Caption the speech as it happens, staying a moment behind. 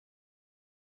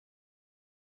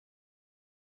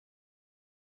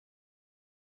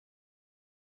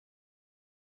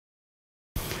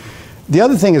The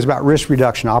other thing is about risk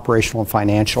reduction, operational and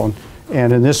financial.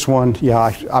 And in this one,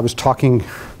 yeah, I was talking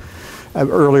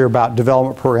earlier about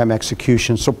development program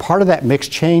execution. So part of that mix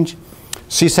change,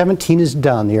 C-17 is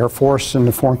done. The Air Force and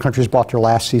the foreign countries bought their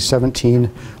last C-17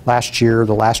 last year.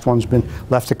 The last one's been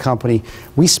left the company.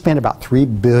 We spend about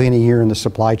 $3 billion a year in the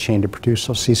supply chain to produce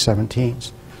those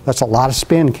C-17s. That's a lot of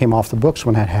spend came off the books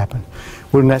when that happened.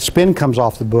 When that spend comes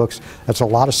off the books, that's a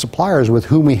lot of suppliers with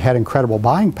whom we had incredible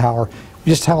buying power. We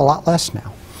just have a lot less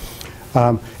now.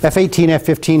 F-18,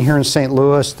 F-15 here in St.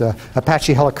 Louis, the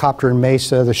Apache helicopter in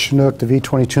Mesa, the Chinook, the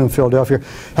V-22 in Philadelphia.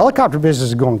 Helicopter business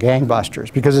is going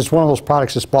gangbusters because it's one of those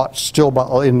products that's bought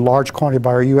still in large quantity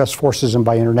by our U.S. forces and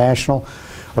by international.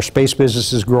 Our space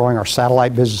business is growing, our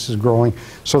satellite business is growing,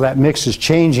 so that mix is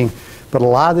changing. But a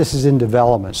lot of this is in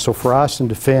development. So for us in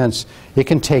defense, it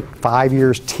can take 5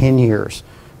 years, 10 years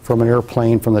from an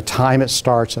airplane, from the time it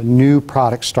starts, a new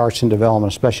product starts in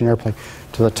development, especially an airplane,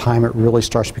 to the time it really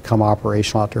starts to become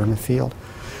operational out there in the field.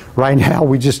 Right now,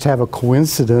 we just have a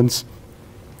coincidence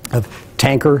of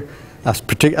tanker,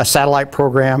 a satellite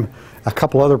program, a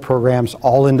couple other programs,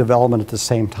 all in development at the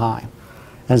same time.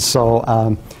 And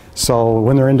so, so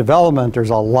when they're in development,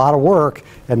 there's a lot of work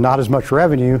and not as much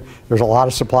revenue. There's a lot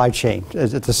of supply chain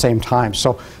at the same time.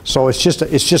 So it's just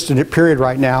a period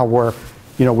right now where,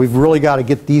 you know, we've really got to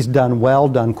get these done well,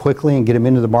 done quickly, and get them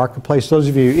into the marketplace. Those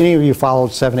of you, any of you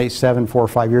followed 787 4 or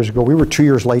 5 years ago, we were 2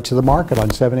 years late to the market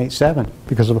on 787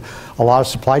 because of a lot of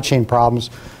supply chain problems.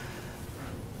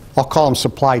 I'll call them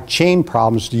supply chain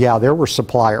problems. Yeah, there were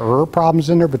supplier problems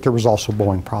in there, but there was also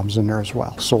Boeing problems in there as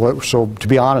well. So to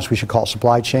be honest, we should call it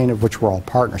supply chain, of which we're all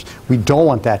partners. We don't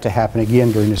want that to happen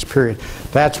again during this period.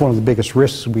 That's one of the biggest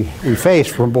risks we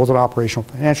face from both an operational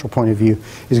and financial point of view,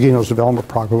 is getting those development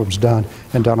programs done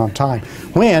and done on time.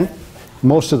 When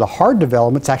most of the hard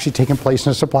development's actually taking place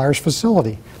in a supplier's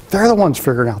facility. They're the ones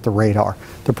figuring out the radar,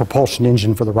 the propulsion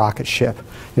engine for the rocket ship,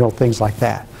 you know, things like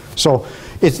that. So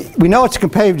we know it's a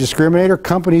competitive discriminator.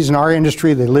 Companies in our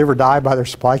industry, they live or die by their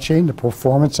supply chain, the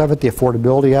performance of it, the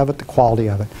affordability of it, the quality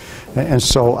of it. And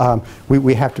so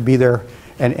we have to be there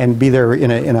and be there in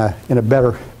a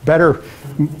better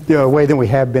way than we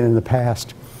have been in the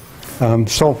past.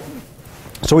 So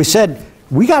we said,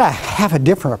 we got to have a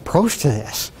different approach to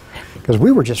this, because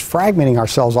we were just fragmenting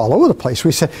ourselves all over the place.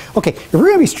 We said, okay, if we're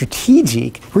going to be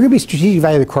strategic, if we're going to be strategic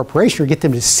value of the corporation, or get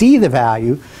them to see the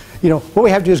value, you know, what we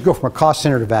have to do is go from a cost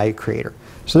center to value creator.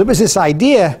 So there was this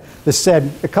idea that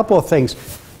said a couple of things.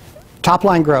 Top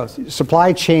line growth.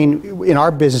 Supply chain in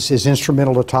our business is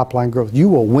instrumental to top line growth. You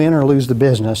will win or lose the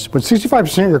business. When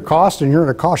 65% of your cost and you're in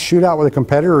a cost shootout with a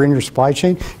competitor in your supply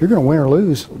chain, you're going to win or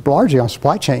lose largely on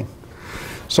supply chain.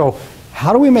 So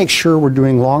how do we make sure we're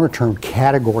doing longer term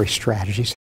category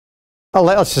strategies?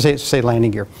 Let's just say landing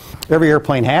gear. Every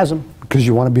airplane has them because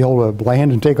you want to be able to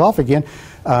land and take off again.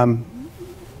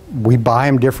 We buy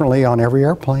them differently on every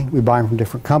airplane. We buy them from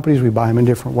different companies. We buy them in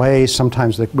different ways.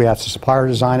 Sometimes we ask the supplier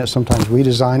to design it. Sometimes we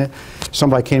design it.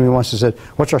 Somebody came to me once and said,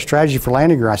 what's our strategy for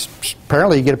landing gear? I said,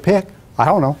 apparently you get a pick. I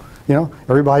don't know. You know,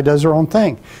 everybody does their own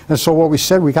thing. And so what we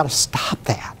said, we got to stop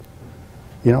that.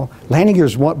 You know, landing gear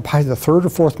is probably the third or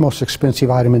fourth most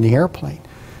expensive item in the airplane.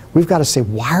 We've got to say,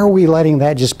 why are we letting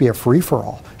that just be a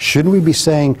free-for-all? Shouldn't we be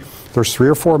saying there's 3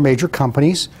 or 4 major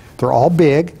companies, they're all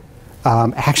big,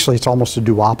 actually it's almost a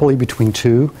duopoly between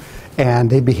 2, and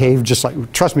they behave just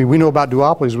like, trust me, we know about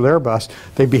duopolies with Airbus,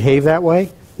 they behave that way.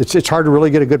 It's hard to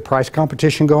really get a good price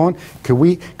competition going. Could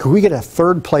we get a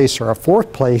 3rd place or a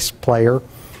 4th place player,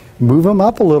 move them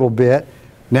up a little bit?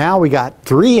 Now we got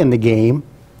 3 in the game.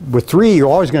 With 3, you're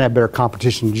always going to have better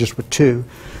competition than just with 2.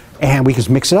 And we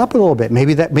can mix it up a little bit.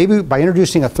 Maybe by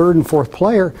introducing a 3rd and 4th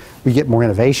player, we get more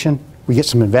innovation, we get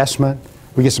some investment,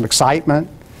 we get some excitement,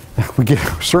 we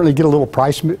certainly get a little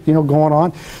price, you know, going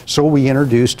on. So we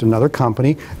introduced another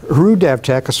company, Hru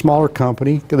DevTech, a smaller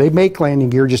company. They make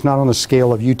landing gear, just not on the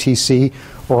scale of UTC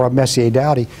or a Messier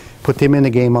Dowdy. Put them in the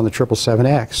game on the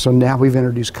 777X. So now we've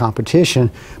introduced competition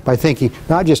by thinking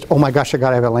not just, oh my gosh, I got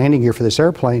to have a landing gear for this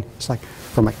airplane. It's like,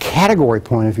 from a category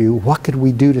point of view, what could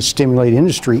we do to stimulate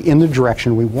industry in the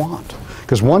direction we want?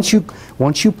 Because once you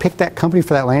pick that company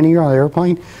for that landing gear on the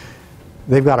airplane,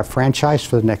 they've got a franchise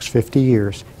for the next 50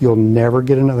 years. You'll never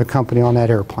get another company on that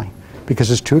airplane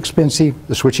because it's too expensive,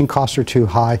 the switching costs are too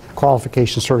high,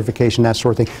 qualification, certification, that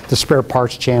sort of thing, the spare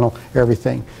parts channel,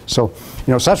 everything. So,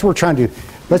 you know, so that's what we're trying to do.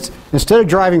 Let's, instead of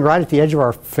driving right at the edge of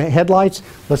our headlights,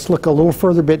 let's look a little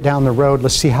further bit down the road.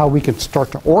 Let's see how we can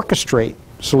start to orchestrate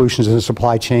solutions in the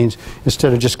supply chains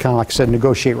instead of just kind of, like I said,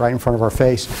 negotiate right in front of our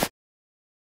face.